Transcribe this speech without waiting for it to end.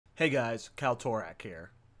Hey guys, KallTorak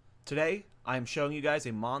here. Today, I am showing you guys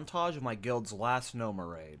a montage of my guild's last Gnome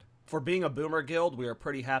raid. For being a boomer guild, we are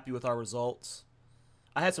pretty happy with our results.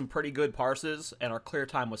 I had some pretty good parses, and our clear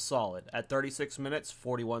time was solid, at 36 minutes,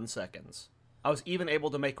 41 seconds. I was even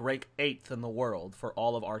able to make rank 8th in the world for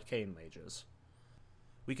all of Arcane mages.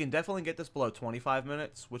 We can definitely get this below 25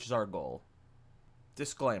 minutes, which is our goal.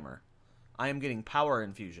 Disclaimer: I am getting Power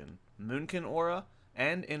Infusion, Moonkin Aura,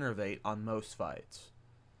 and Innervate on most fights.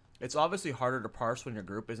 It's obviously harder to parse when your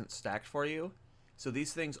group isn't stacked for you, so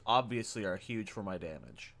these things obviously are huge for my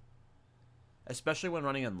damage. Especially when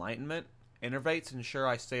running Enlightenment, Innervates ensure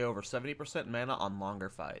I stay over 70% mana on longer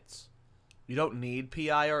fights. You don't need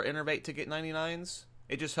PI or Innervate to get 99s,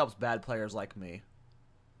 it just helps bad players like me.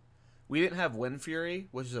 We didn't have Wind Fury,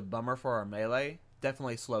 which is a bummer for our melee,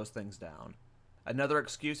 definitely slows things down. Another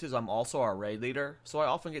excuse is I'm also our raid leader, so I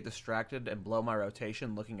often get distracted and blow my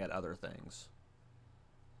rotation looking at other things.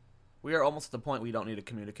 We are almost at the point we don't need to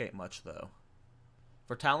communicate much, though.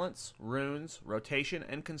 For talents, runes, rotation,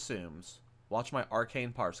 and consumes, watch my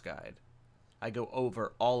Arcane Parse Guide. I go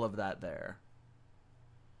over all of that there.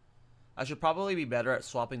 I should probably be better at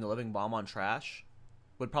swapping the Living Bomb on trash.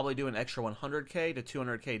 Would probably do an extra 100k to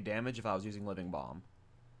 200k damage if I was using Living Bomb.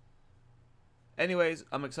 Anyways,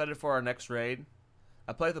 I'm excited for our next raid.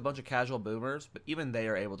 I play with a bunch of casual boomers, but even they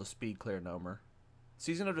are able to speed clear Gnomer.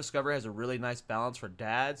 Season of Discovery has a really nice balance for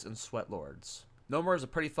dads and sweat lords. Gnomer is a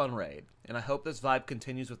pretty fun raid, and I hope this vibe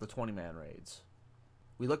continues with the 20-man raids.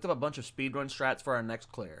 We looked up a bunch of speedrun strats for our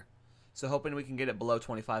next clear, so hoping we can get it below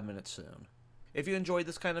 25 minutes soon. If you enjoyed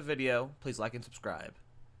this kind of video, please like and subscribe.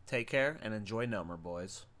 Take care and enjoy Gnomer,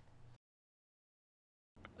 boys.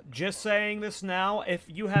 Just saying this now, if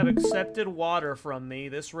you have accepted water from me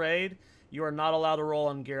this raid, you are not allowed to roll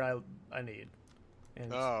on gear I need.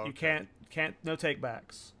 And you can't no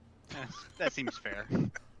takebacks. That seems fair.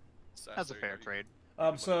 That's a fair trade.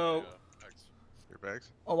 So your bags?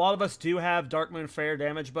 A lot of us do have Darkmoon Fair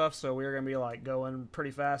damage buff, so we're gonna be like going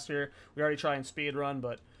pretty fast here. We already try and speed run,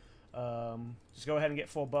 but just go ahead and get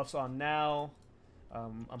full buffs on now.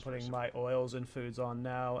 I'm putting my oils and foods on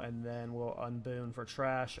now, and then we'll unboon for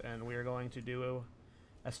trash, and we are going to do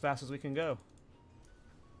as fast as we can go.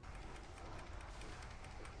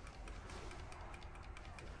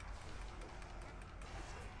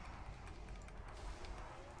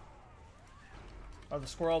 Oh, the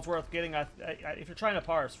squirrel's worth getting, if you're trying to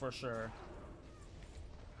parse, for sure.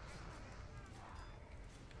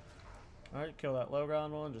 Alright, kill that low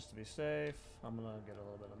ground one just to be safe. I'm gonna get a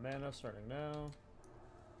little bit of mana starting now.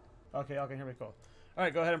 Okay, y'all can hear me cool.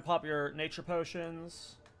 Alright, go ahead and pop your nature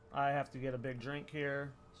potions. I have to get a big drink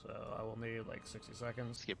here, so I will need like 60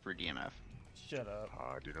 seconds. Skip for DMF. Shut up.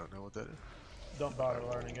 I do not know what that is. Don't bother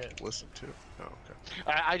learning it. Listen to it. Oh,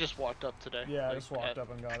 okay. I just walked up today. Yeah, I just walked up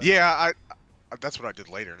and got it. Yeah, that's what I did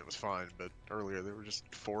later, and it was fine. But earlier, there were just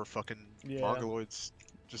 4 fucking mongoloids.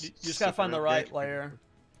 You just gotta find the right layer.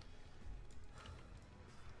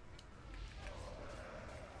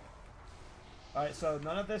 Alright, so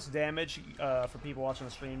none of this damage, for people watching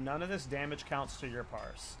the stream, none of this damage counts to your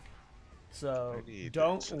parse. So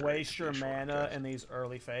don't waste your mana in these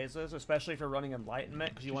early phases, especially if you're running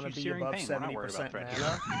Enlightenment, because you want to be above 70%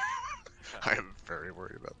 mana. I am very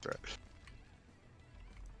worried about that.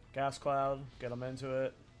 Gas Cloud, get them into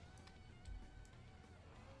it.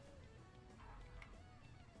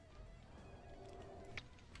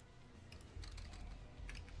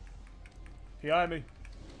 Behind me.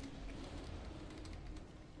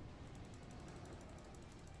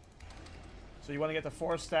 So you want to get the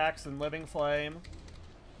 4 stacks in Living Flame,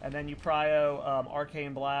 and then you prio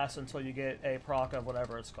Arcane Blast until you get a proc of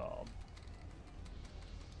whatever it's called.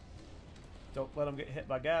 Don't let them get hit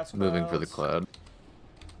by gas clouds. Moving for the cloud.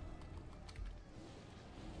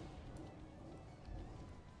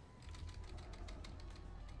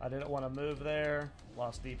 I didn't want to move there.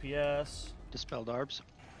 Lost DPS. Dispelled Arbs.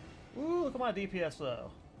 Ooh, look at my DPS though.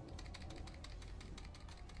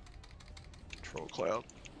 Control cloud.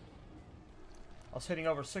 I was hitting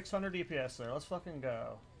over 600 DPS there. Let's fucking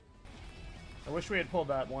go. I wish we had pulled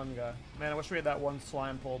that one guy. Man, I wish we had that one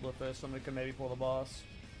slime pulled with this. Somebody could maybe pull the boss.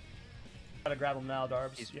 Gotta grab him now,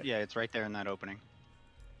 Darbs. Yeah, it's right there in that opening.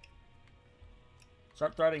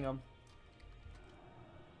 Start threading him.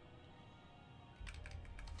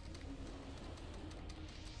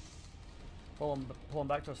 Pull him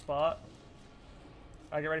back to a spot.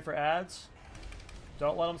 Alright, get ready for ads.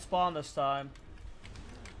 Don't let them spawn this time.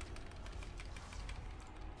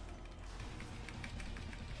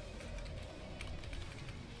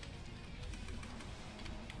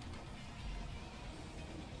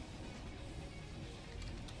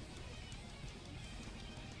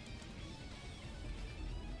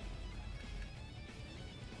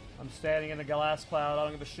 standing in a glass cloud. I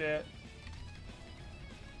don't give a shit.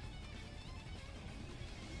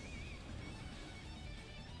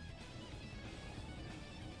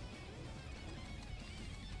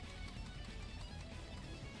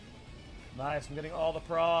 Nice, I'm getting all the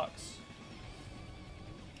procs.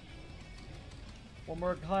 One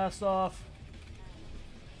more class off.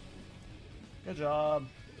 Good job.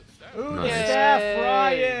 Ooh, Nice. staff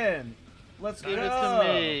Ryan! Let's Give go! it to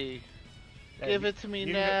me. Yeah, Give it to me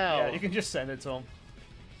you now. Yeah, you can just send it to him.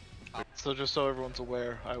 So just so everyone's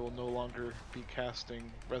aware, I will no longer be casting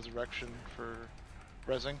Resurrection for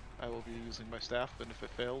resing. I will be using my staff, and if it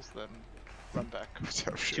fails, then run back.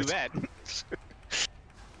 Oh, shit. Too bad.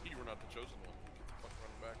 You were not the chosen one. Get the fuck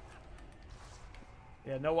running back.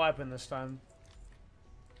 Yeah, no wiping this time.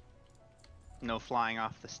 No flying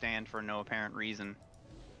off the stand for no apparent reason.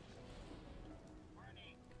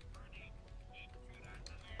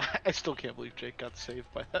 I still can't believe Jake got saved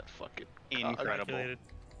by that fucking Incredible.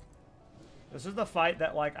 This is the fight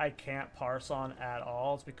that, like, I can't parse on at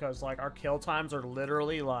all. It's because, like, our kill times are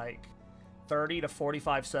literally, like, 30 to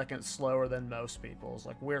 45 seconds slower than most people's.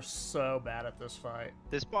 Like, we're so bad at this fight.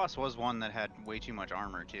 This boss was one that had way too much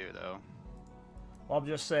armor too, though. Well, I'm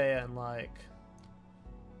just saying, like,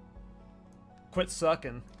 quit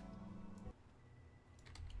sucking.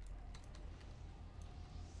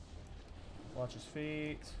 Watch his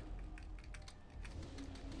feet.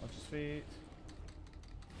 Watch his feet.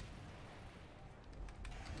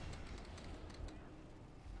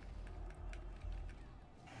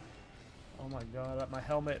 Oh my god, my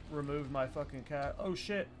helmet removed my fucking cat. Oh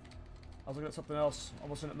shit! I was looking at something else.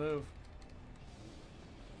 Almost didn't move.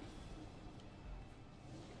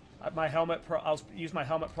 My helmet I was using my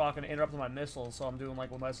helmet proc and interrupting my missiles, so I'm doing like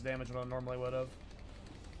less damage than I normally would have.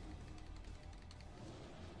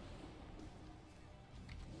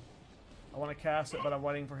 I want to cast it, but I'm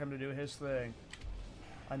waiting for him to do his thing.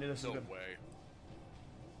 I knew this was No good. way.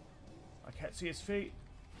 I can't see his feet.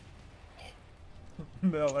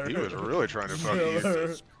 Miller. He was really trying to fuck you. Miller.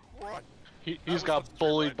 Jesus Christ. He's got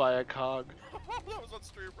bullied by a cog. That was on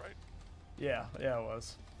stream, right? Yeah, it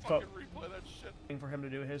was. Fucking replay that shit. Waiting for him to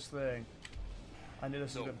do his thing. I knew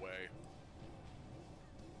this No was good. way.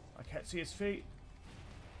 I can't see his feet.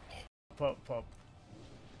 Pop.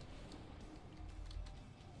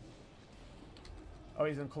 Oh,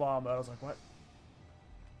 he's in claw mode. I was like, what?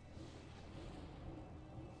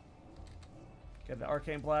 Get the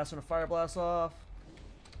arcane blast and a fire blast off.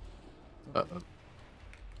 Oh.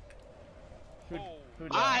 Who Bye!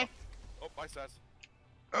 died? Oh, bye, Sass.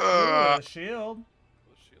 Ooh, the shield.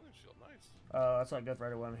 The shield, nice. Oh, that's not good for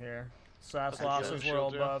anyone here. Sass That's lost a his shield,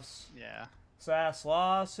 world yeah. buffs. Yeah. Sass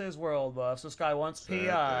lost his world buffs. This guy wants Sad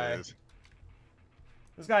PI. days.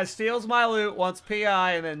 This guy steals my loot, wants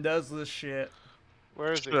PI, and then does this shit.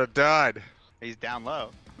 Where is he? Should have died. He's down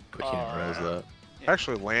low. I can't realize that.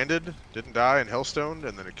 Actually landed, didn't die, and hellstoned,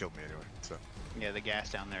 and then it killed me anyway. So Yeah, the gas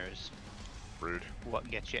down there is rude. what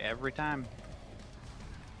gets you every time.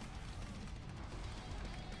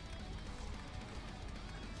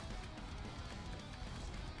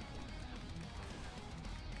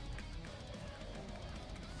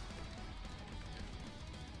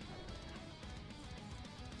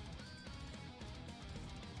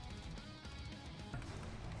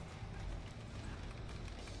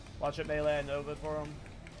 Watch it melee and Nova for him.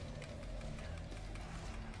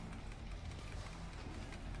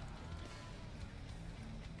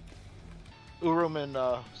 Urum and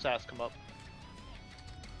Sass come up.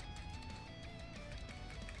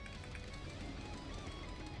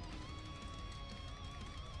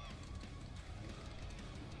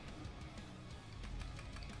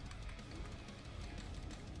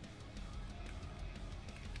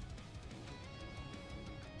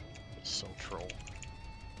 So troll.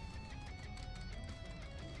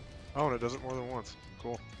 Oh, and it does it more than once.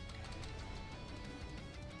 Cool.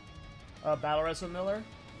 Battle Wrestling Miller.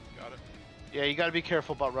 Got it. Yeah, you gotta be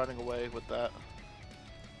careful about running away with that.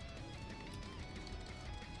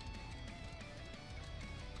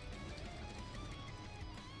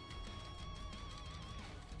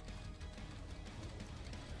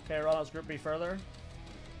 Okay, Ronald's group be further.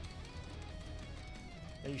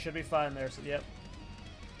 Yeah, you should be fine there. So, yep.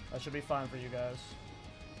 That should be fine for you guys.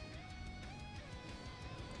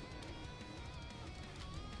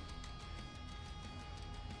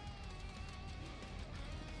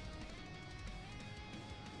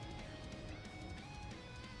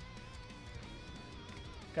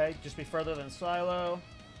 Okay, just be further than Silo.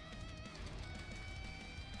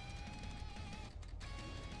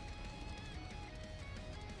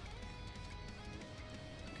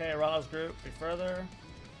 Okay, Ronald's group, be further.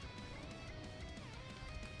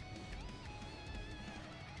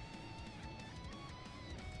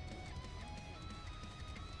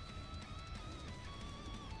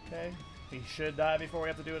 Okay. He should die before we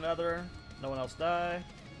have to do another. No one else die.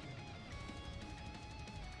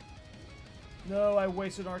 No, I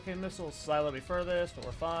wasted an arcane missile. Silo be furthest, but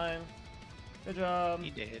we're fine. Good job. He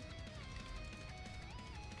did.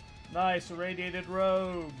 Nice, irradiated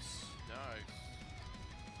robes. Nice.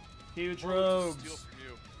 Huge We'll robes. steal from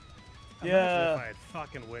you. Yeah. Imagine if I had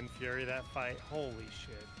fucking Wind Fury that fight. Holy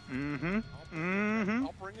shit. Mm-hmm.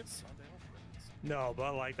 I'll bring it Sunday. I'll bring it Sunday. No,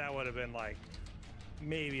 but like that would have been like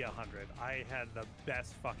maybe 100. I had the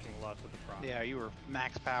best fucking luck with the prop. Yeah, you were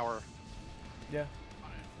max power. Yeah.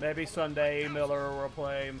 Maybe Sunday Miller will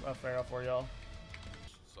play a Pharaoh for y'all.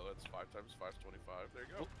 So that's 5 times 5 is 25. There you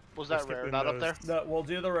go. Was that Let's get rare the not up there? nose. No, we'll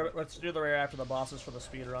do let's do the rare after the bosses for the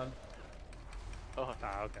speed run. Oh,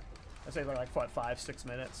 Ah, okay. I say they're like what 5-6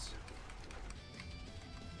 minutes.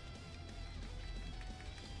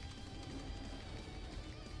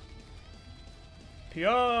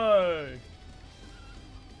 PI.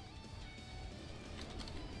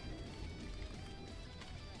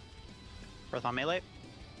 Breath on melee.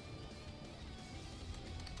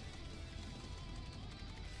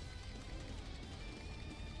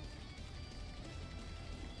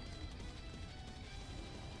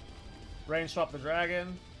 Range swap the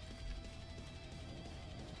dragon.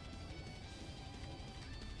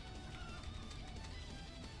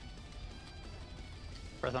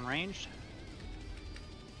 Breath on ranged.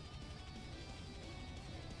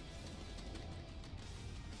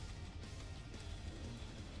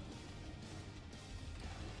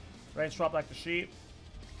 Range swap like the sheep.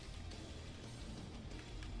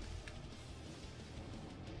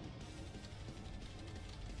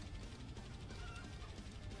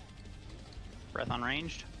 Breath on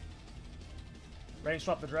ranged. Range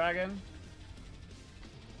swap the dragon.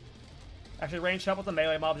 Actually, range help with the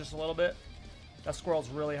melee mob just a little bit. That squirrel's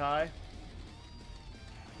really high.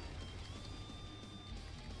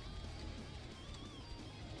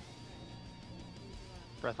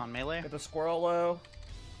 Breath on melee. Get the squirrel low.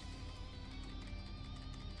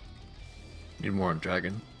 Need more on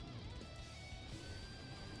dragon.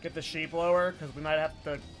 Get the sheep lower, because we might have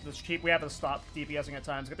to. The sheep, we have to stop DPSing at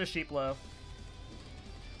times. Get the sheep low.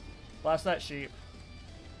 Blast that sheep.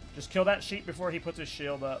 Just kill that sheep before he puts his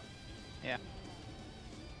shield up. Yeah.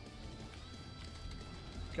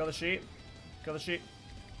 Kill the sheep. Kill the sheep.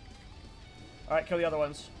 Alright, kill the other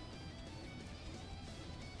ones.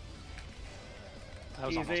 That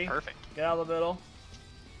was Easy. almost perfect. Get out of the middle.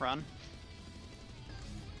 Run.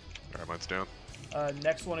 Alright, mine's down.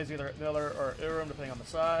 Next one is either Miller or Urim, depending on the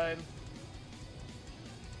side.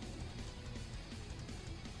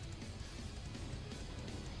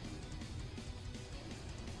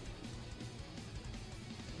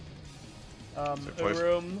 Same place.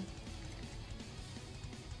 Urim.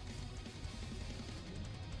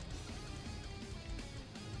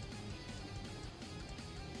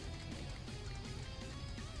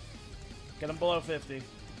 Get him below 50.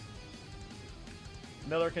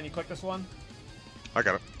 Miller, can you click this one? I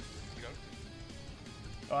got it. You got it?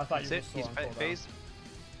 Oh, I thought That's you were it. still He's on cooldown. phased.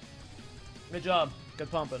 Good job. Good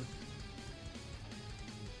pumping.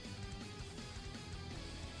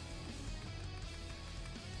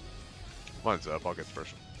 Mine's up. I'll get the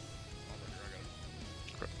first one. I'll bring her. I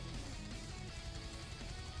got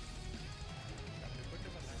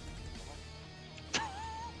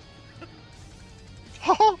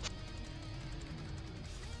it. Okay.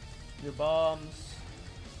 Your bombs.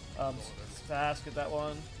 Fast, get that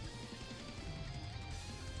one.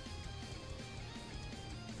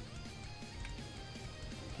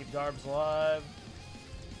 Keep Darbs alive.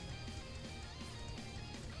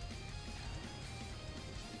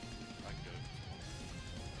 I'm good.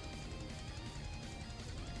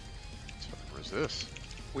 Where's this?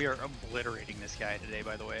 We are obliterating this guy today,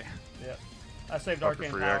 by the way. Yep. I saved Fucking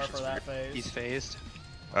Arcane free Power actions for that phase. He's phased.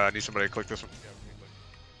 I need somebody to click this one. Yeah, we can click.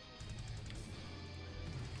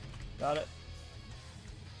 Got it.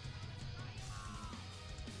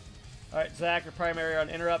 Alright, Zach, your primary on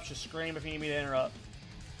interrupts. Just scream if you need me to interrupt.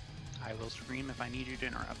 I will scream if I need you to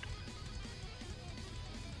interrupt.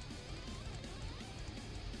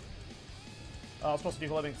 Oh, I was supposed to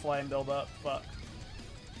do Living Flame build up. Fuck.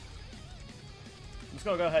 I'm just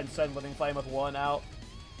gonna go ahead and send Living Flame with one out.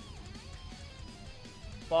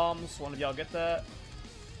 Bombs, one of y'all get that.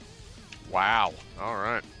 Wow.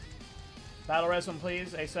 Alright. Battle res him,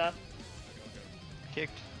 please, ASAP.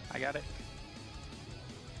 Kicked. I got it.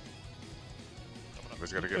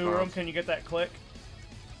 Somebody's gotta get Urim, bombs. can you get that click?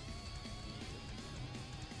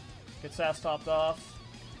 Get Sass topped off.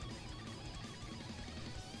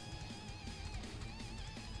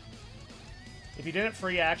 If you didn't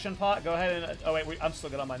free action pot, go ahead and... Oh wait, I'm still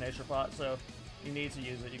good on my nature pot, so... You need to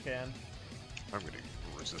use it, you can. I'm gonna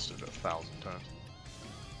resist it 1,000 times.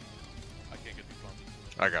 I can't get these bombs.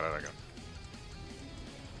 I got it, I got it.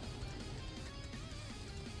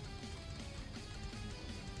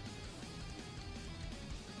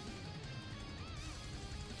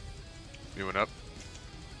 You went up?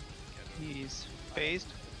 He's phased.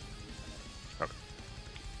 Okay.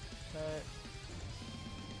 Okay.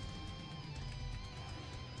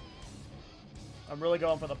 I'm really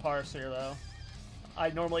going for the parse here, though. I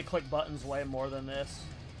normally click buttons way more than this.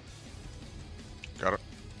 Got it.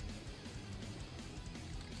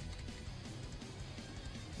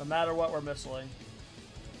 No matter what, we're missing.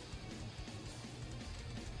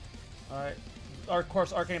 Alright. Of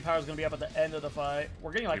course, Arcane Power is going to be up at the end of the fight.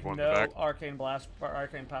 We're getting like no Arcane Blast or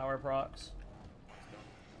Arcane Power procs.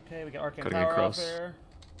 Okay, we get Arcane Power off here.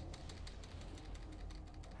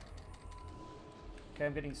 Okay,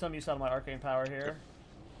 I'm getting some use out of my Arcane Power here.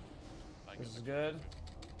 This is good.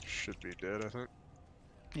 Should be dead, I think.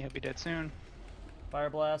 Yeah, he'll be dead soon. Fire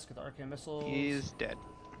Blast, get the Arcane Missiles. He's dead.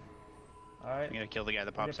 Alright. I'm gonna kill the guy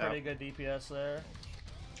that pops out. Pretty good DPS there.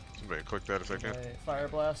 Somebody click that if they can. Okay, Fire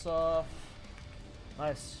Blast off.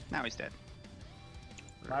 Nice. Now he's dead.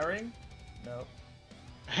 My ring? Nope.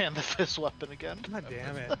 And the fist weapon again. God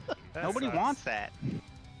damn it. That Nobody sucks. wants that.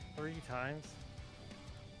 3 times.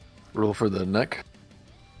 Roll for the neck.